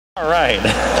All right.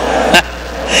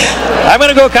 I'm going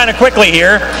to go kind of quickly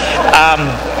here.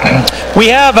 We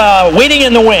have waiting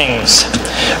in the wings,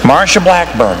 Marsha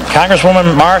Blackburn,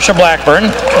 Congresswoman Marsha Blackburn,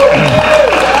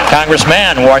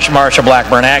 Congressman Marsha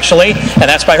Blackburn, actually, and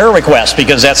that's by her request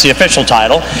because that's the official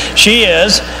title. She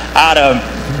is out of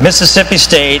Mississippi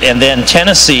State and then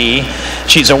Tennessee.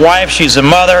 She's a wife, she's a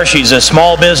mother, she's a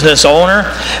small business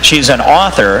owner, she's an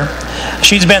author.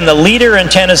 She's been the leader in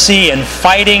Tennessee in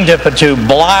fighting to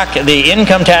block the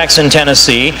income tax in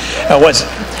Tennessee, and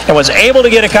was able to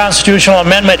get a constitutional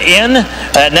amendment in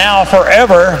that now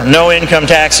forever no income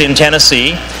tax in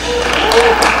Tennessee.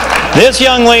 This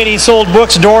young lady sold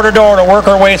books door to door to work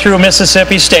her way through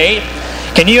Mississippi State.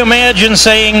 Can you imagine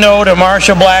saying no to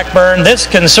Marsha Blackburn, this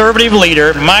conservative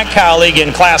leader, my colleague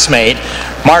and classmate,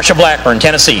 Marsha Blackburn,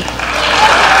 Tennessee?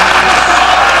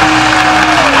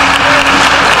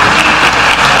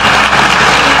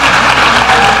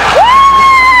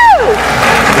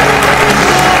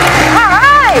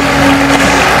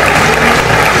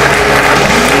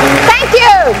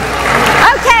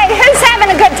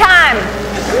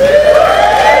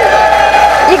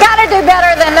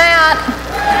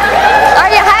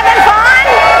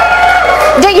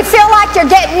 You're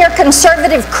getting your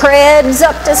conservative creds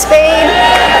up to speed?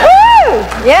 Woo!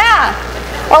 Yeah.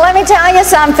 Well, let me tell you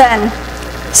something.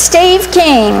 Steve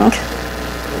King,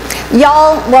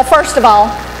 y'all, well, first of all,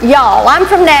 y'all, I'm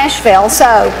from Nashville,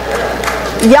 so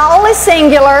y'all is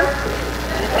singular.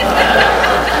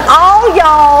 All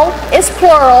y'all is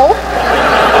plural.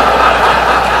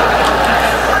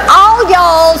 All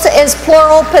y'all's is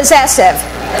plural possessive.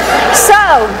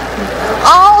 So,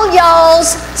 all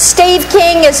y'all's, Steve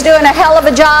King is doing a hell of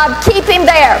a job. Keep him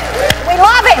there. We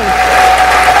love him.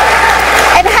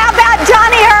 And how about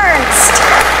Johnny Ernst?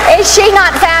 Is she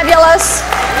not fabulous?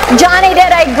 Johnny did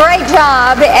a great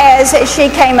job as she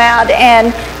came out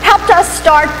and helped us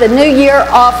start the new year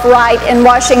off right in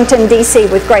Washington, D.C.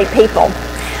 with great people.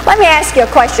 Let me ask you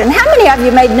a question. How many of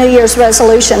you made New Year's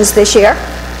resolutions this year?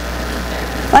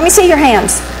 Let me see your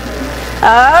hands.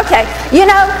 Okay. You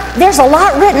know, there's a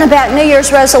lot written about New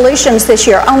Year's resolutions this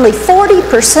year. Only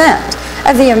 40%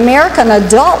 of the American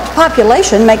adult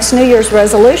population makes New Year's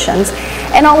resolutions,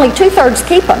 and only 2/3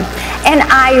 keep them. And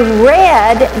I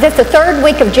read that the third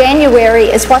week of January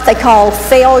is what they call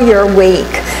failure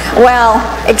week. Well,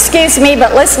 excuse me,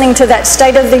 but listening to that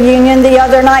State of the Union the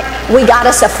other night, we got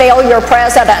us a failure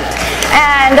president.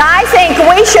 And I think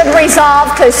we should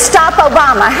resolve to stop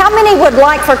Obama. How many would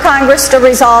like for Congress to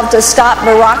resolve to stop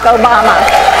Barack Obama?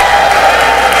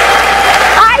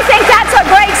 I think that's a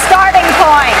great starting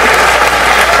point.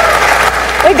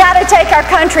 We've got to take our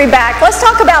country back. Let's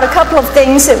talk about a couple of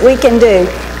things that we can do.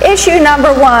 Issue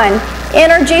number one,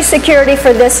 energy security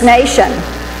for this nation.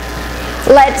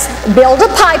 Let's build a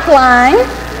pipeline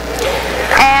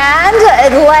and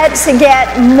let's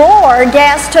get more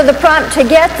gas to the pump to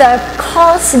get the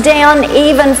costs down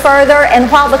even further. And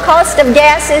while the cost of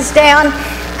gas is down,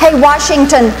 hey,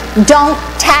 Washington, don't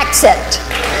tax it.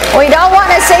 We don't want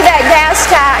to see that gas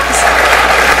tax.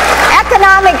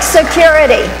 Economic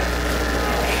security.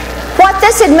 What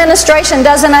this administration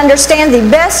doesn't understand, the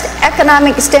best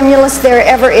economic stimulus there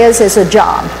ever is a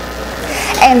job.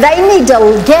 And they need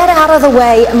to get out of the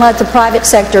way and let the private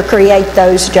sector create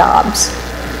those jobs.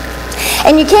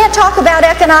 And you can't talk about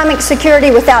economic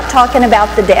security without talking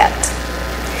about the debt.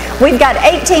 We've got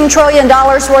 $18 trillion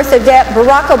worth of debt.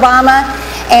 Barack Obama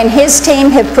and his team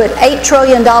have put $8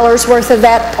 trillion worth of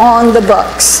that on the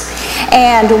books.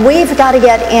 And we've got to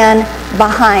get in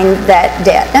behind that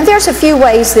debt. And there's a few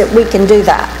ways that we can do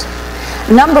that.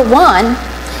 Number one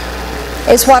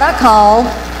is what I call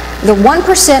the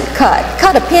 1% cut.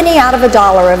 Cut a penny out of a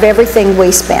dollar of everything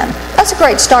we spend. That's a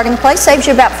great starting place. Saves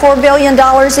you about $4 billion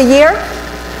a year.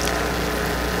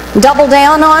 Double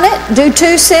down on it. Do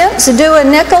 2 cents, do a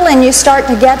nickel, and you start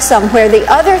to get somewhere. The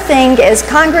other thing is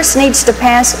Congress needs to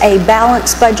pass a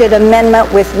balanced budget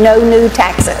amendment with no new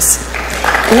taxes.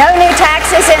 No new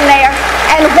taxes in there.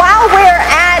 And while we're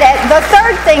at it, the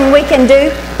third thing we can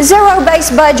do,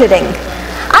 zero-based budgeting.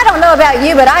 I don't know about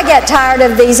you, but I get tired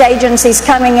of these agencies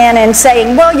coming in and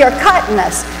saying, well, you're cutting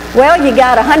us. Well, you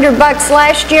got $100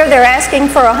 last year. They're asking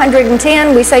for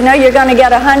 110. We say, no, you're going to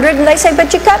get 100. And they say,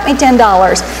 but you cut me $10.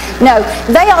 No,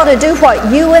 they ought to do what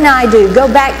you and I do. Go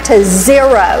back to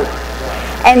zero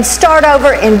and start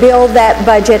over and build that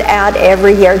budget out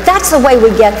every year. That's the way we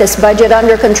get this budget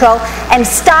under control and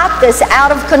stop this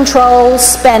out-of-control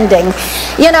spending.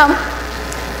 You know,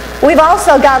 we've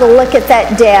also got to look at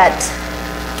that debt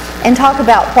and talk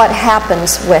about what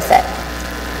happens with it.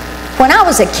 When I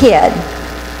was a kid,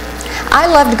 I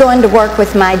loved going to work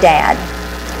with my dad.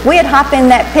 we'd hop in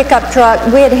that pickup truck,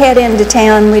 we'd head into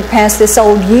town, we'd pass this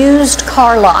old used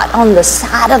car lot on the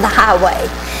side of the highway.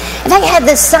 And they had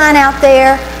this sign out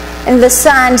there, and the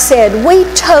sign said, "We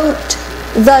tote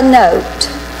the note."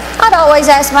 I'd always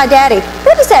ask my daddy,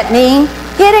 what does that mean?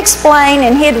 He'd explain,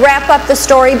 and he'd wrap up the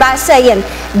story by saying,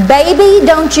 "Baby,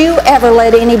 don't you ever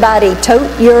let anybody tote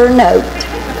your note."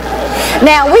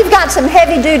 Now, we've got some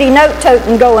heavy-duty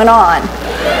note-toting going on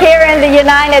here in the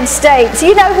United States.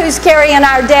 You know who's carrying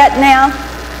our debt now?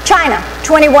 China,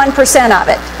 21% of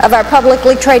it, of our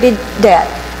publicly traded debt.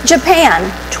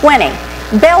 Japan, 20.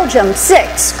 Belgium,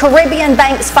 6. Caribbean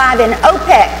banks, 5. And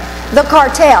OPEC, the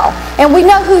cartel. And we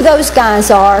know who those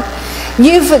guys are.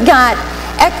 You've got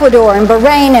Ecuador and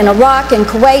Bahrain and Iraq and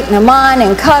Kuwait and Oman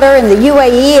and Qatar and the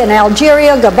UAE and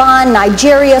Algeria, Gabon,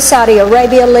 Nigeria, Saudi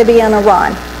Arabia, Libya, and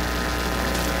Iran.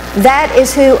 That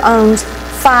is who owns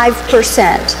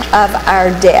 5% of our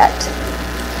debt.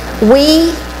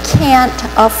 We can't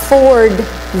afford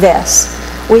this.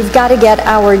 We've got to get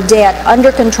our debt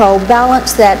under control,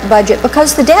 balance that budget,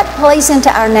 because the debt plays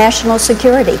into our national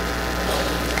security.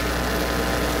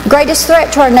 Greatest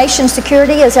threat to our nation's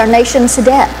security is our nation's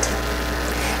debt.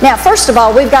 Now, first of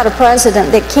all, we've got a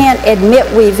president that can't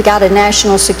admit we've got a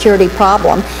national security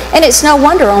problem, and it's no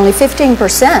wonder only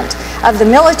 15% of the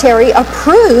military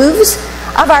approves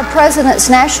of our president's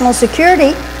national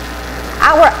security.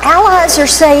 Our allies are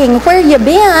saying, "Where you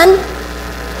been?"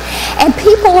 And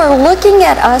people are looking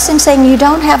at us and saying, "You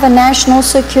don't have a national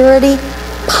security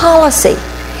policy."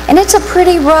 And it's a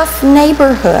pretty rough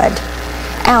neighborhood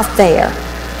out there.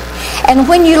 And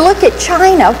when you look at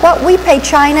China, what we pay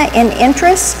China in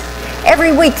interest,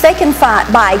 every week they can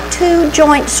buy 2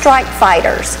 joint strike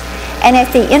fighters. And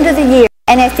at the end of the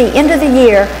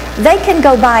year, they can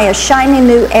go buy a shiny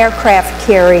new aircraft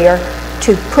carrier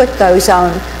to put those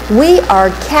on. We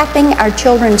are capping our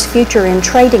children's future and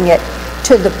trading it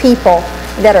to the people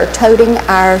that are toting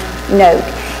our note.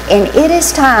 And it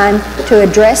is time to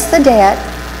address the debt,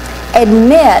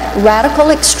 admit radical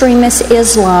extremist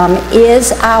Islam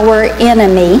is our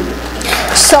enemy,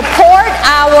 support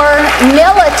our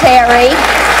military.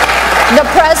 The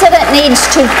president needs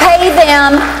to pay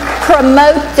them,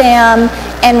 promote them,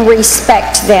 and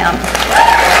respect them.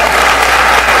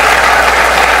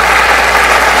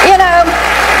 You know,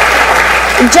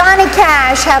 Johnny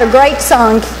Cash had a great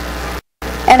song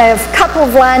and a couple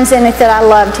of lines in it that I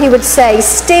loved. He would say,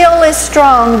 "Steel is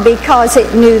strong because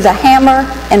it knew the hammer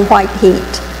and white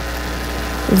heat."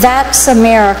 That's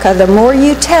America. The more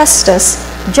you test us,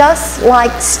 just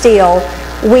like steel,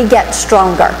 we get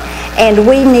stronger. And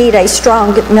we need a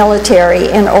strong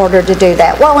military in order to do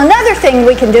that. Well, another thing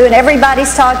we can do, and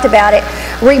everybody's talked about it,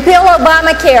 repeal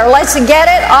Obamacare. Let's get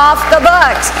it off the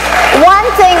books. One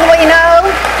thing we know,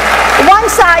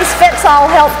 one-size-fits-all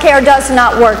health care does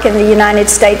not work in the United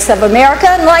States of America.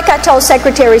 And like I told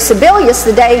Secretary Sebelius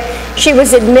the day she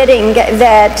was admitting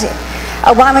that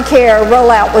Obamacare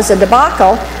rollout was a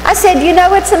debacle, I said, you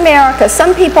know, it's America.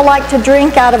 Some people like to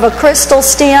drink out of a crystal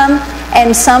stem,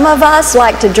 and some of us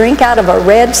like to drink out of a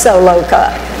red Solo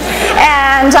cup.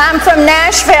 And I'm from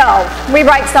Nashville. We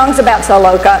write songs about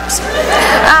Solo cups.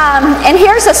 And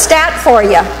here's a stat for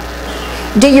you.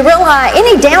 Do you realize,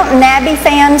 any Downton Abbey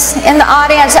fans in the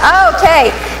audience?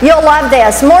 Okay, you'll love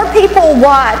this. More people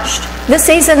watched the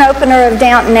season opener of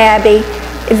Downton Abbey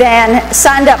than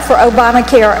signed up for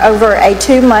Obamacare over a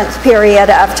 2-month period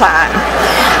of time.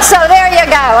 So there you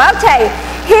go. Okay,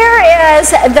 here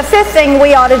is the 5th thing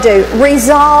we ought to do.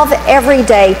 Resolve every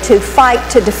day to fight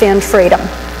to defend freedom.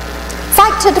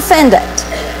 Fight to defend it.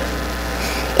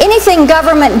 Anything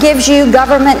government gives you,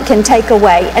 government can take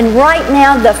away. And right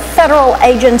now, the federal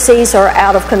agencies are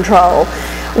out of control.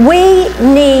 We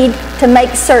need to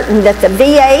make certain that the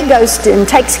VA goes and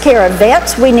takes care of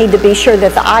vets. We need to be sure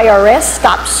that the IRS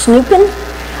stops snooping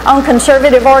on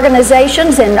conservative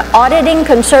organizations and auditing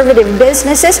conservative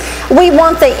businesses. We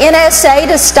want the NSA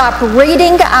to stop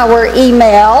reading our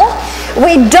email.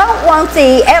 We don't want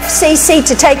the FCC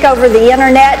to take over the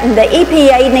internet, and the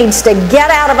EPA needs to get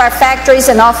out of our factories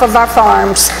and off of our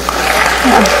farms.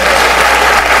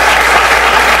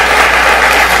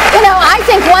 You know, I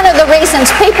think one of the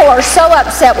reasons people are so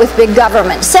upset with big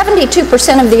government,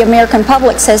 72% of the American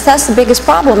public says that's the biggest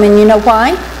problem, and you know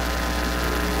why?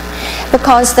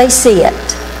 Because they see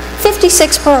it.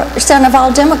 56% of all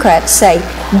Democrats say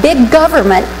big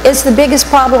government is the biggest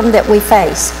problem that we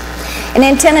face. And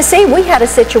in Tennessee, we had a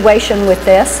situation with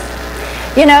this.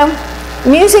 You know,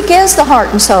 music is the heart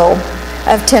and soul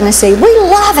of Tennessee. We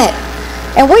love it.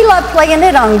 And we love playing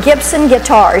it on Gibson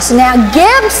guitars. Now,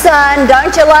 Gibson,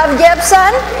 don't you love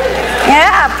Gibson?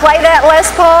 Yeah, play that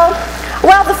Les Paul.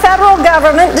 Well, the federal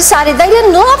government decided they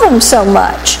didn't love them so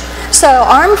much. So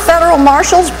armed federal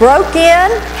marshals broke in.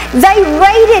 They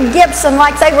raided Gibson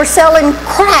like they were selling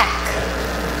crack.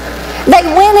 They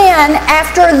went in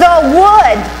after the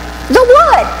wood. The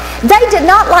wood. They did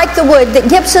not like the wood that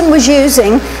Gibson was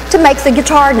using to make the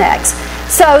guitar necks.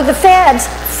 So the feds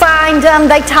fined them.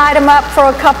 They tied them up for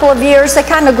a couple of years. They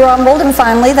kind of grumbled, and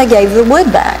finally they gave the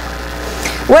wood back.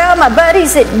 Well, my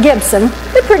buddies at Gibson,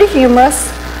 they're pretty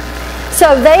humorous.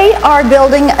 So they are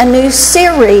building a new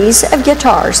series of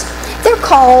guitars. They're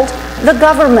called the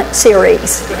Government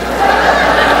Series.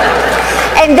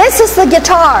 And this is the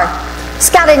guitar. It's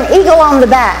got an eagle on the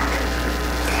back.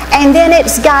 And then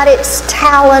it's got its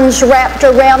talons wrapped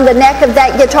around the neck of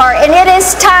that guitar. And it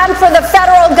is time for the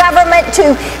federal government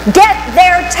to get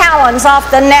their talons off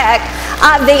the neck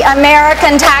of the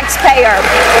American taxpayer.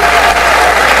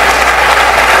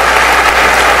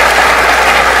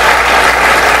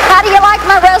 How do you like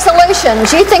my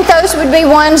resolutions? You think those would be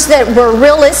ones that were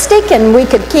realistic and we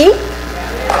could keep?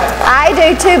 I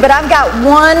do too, but I've got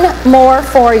one more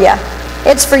for you.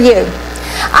 It's for you.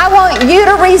 I want you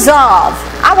to resolve.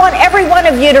 I want every one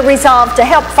of you to resolve to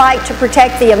help fight to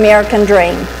protect the American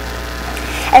dream.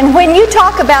 And when you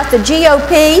talk about the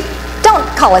GOP, don't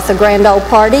call it the Grand Old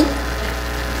Party.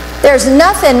 There's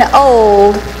nothing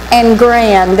old and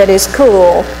grand that is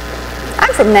cool.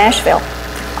 I'm from Nashville.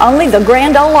 Only the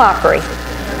Grand Ole Opry.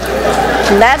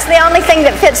 And that's the only thing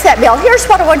that fits that bill. Here's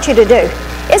what I want you to do.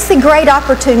 It's the Great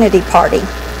Opportunity Party.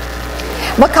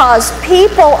 Because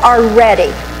people are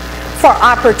ready for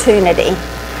opportunity.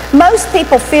 Most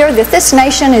people fear that this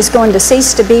nation is going to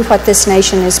cease to be what this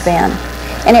nation has been.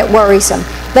 And it worries them.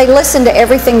 They listen to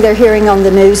everything they're hearing on the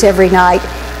news every night,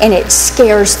 and it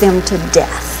scares them to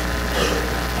death.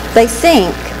 They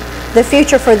think the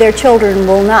future for their children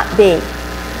will not be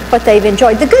what they've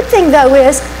enjoyed. The good thing, though,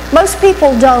 is most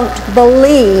people don't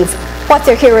believe what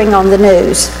they're hearing on the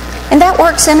news. And that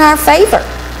works in our favor.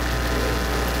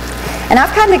 And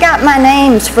I've kind of got my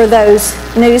names for those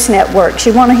news networks.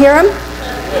 You want to hear them?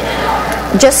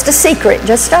 Just a secret,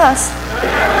 just us.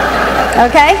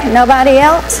 Okay? Nobody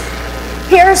else?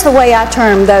 Here's the way I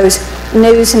term those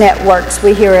news networks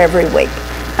we hear every week.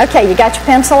 Okay, you got your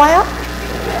pencil out?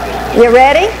 You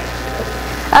ready?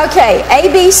 Okay,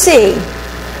 ABC.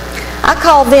 I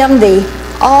call them the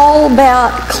All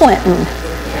About Clinton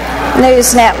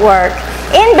news network.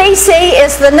 NBC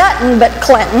is the Nuttin' But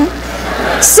Clinton.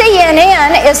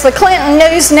 CNN is the Clinton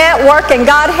News Network, and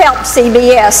God help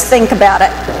CBS. Think about it.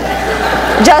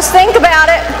 Just think about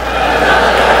it.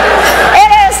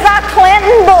 It is the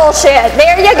Clinton bullshit.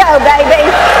 There you go, baby.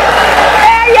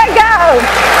 There you go.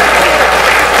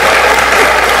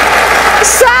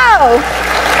 So,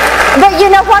 but you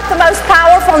know what the most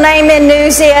powerful name in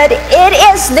news is? It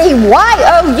is the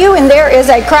YOU, and there is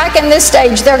a crack in this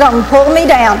stage. They're going to pull me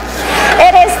down.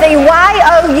 It is the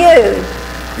YOU.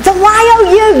 The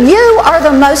YOU. You are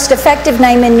the most effective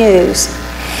name in news.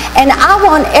 And I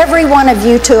want every one of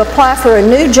you to apply for a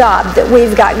new job that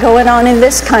we've got going on in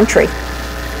this country.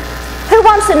 Who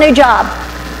wants a new job?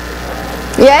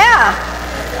 Yeah.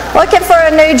 Looking for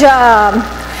a new job.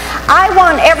 I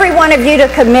want every one of you to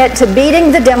commit to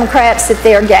beating the Democrats at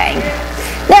their game.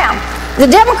 Now, the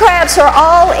Democrats are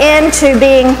all into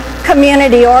being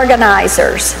community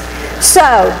organizers.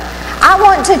 So, I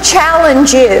want to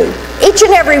challenge you, each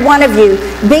and every one of you,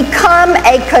 become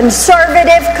a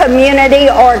conservative community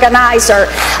organizer.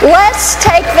 Let's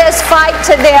take this fight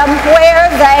to them where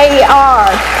they are.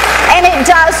 And it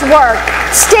does work.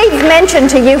 Steve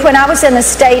mentioned to you when I was in the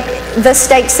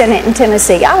state Senate in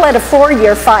Tennessee, I led a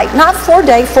 4-year fight, not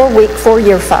 4-day, 4-week,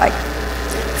 4-year fight.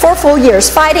 4 full years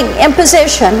fighting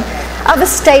imposition of a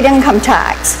state income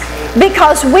tax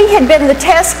because we had been the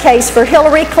test case for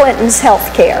Hillary Clinton's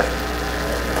health care.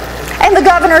 And the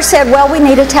governor said, well, we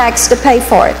need a tax to pay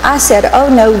for it. I said, oh,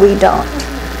 no, we don't.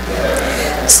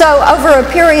 So over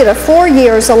a period of 4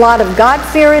 years, a lot of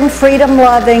God-fearing,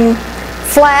 freedom-loving,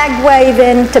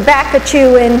 flag-waving,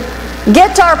 tobacco-chewing,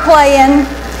 guitar-playing,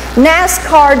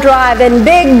 NASCAR driving,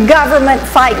 big government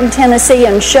fighting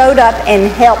Tennesseans showed up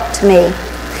and helped me.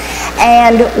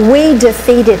 And we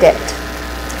defeated it.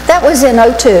 That was in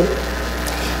 '02.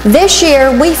 This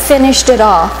year, we finished it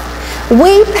off.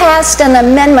 We passed an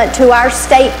amendment to our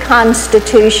state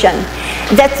constitution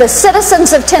that the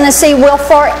citizens of Tennessee will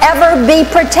forever be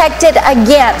protected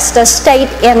against a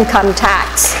state income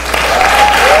tax.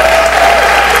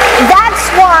 That's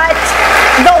what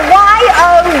the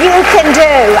YOU can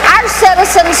do. Our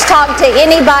citizens talk to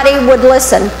anybody who would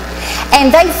listen. And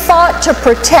they fought to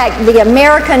protect the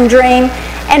American dream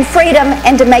and freedom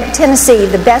and to make Tennessee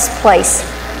the best place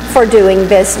for doing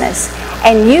business.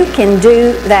 and you can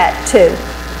do that too.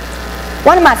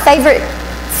 One of my favorite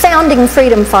founding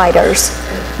freedom fighters,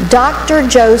 Dr.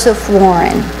 Joseph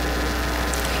Warren,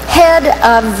 head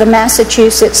of the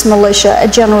Massachusetts militia, a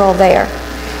general there,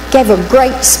 gave a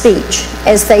great speech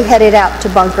as they headed out to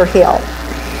Bunker Hill.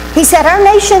 He said, "Our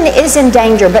nation is in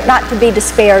danger, but not to be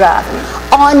despaired of.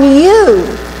 On you,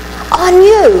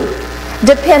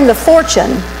 depend the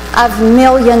fortune of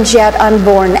millions yet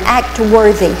unborn. Act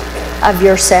worthy of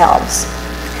yourselves."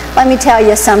 Let me tell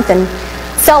you something,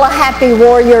 fellow happy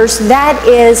warriors, that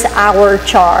is our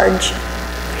charge.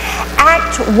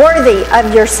 Act worthy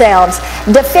of yourselves.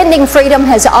 Defending freedom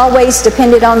has always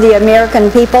depended on the American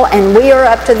people, and we are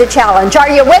up to the challenge. Are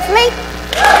you with me?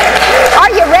 Are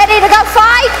you ready to go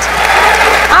fight?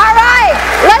 All right,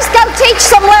 let's go teach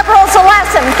some liberals a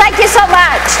lesson. Thank you so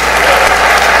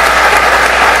much.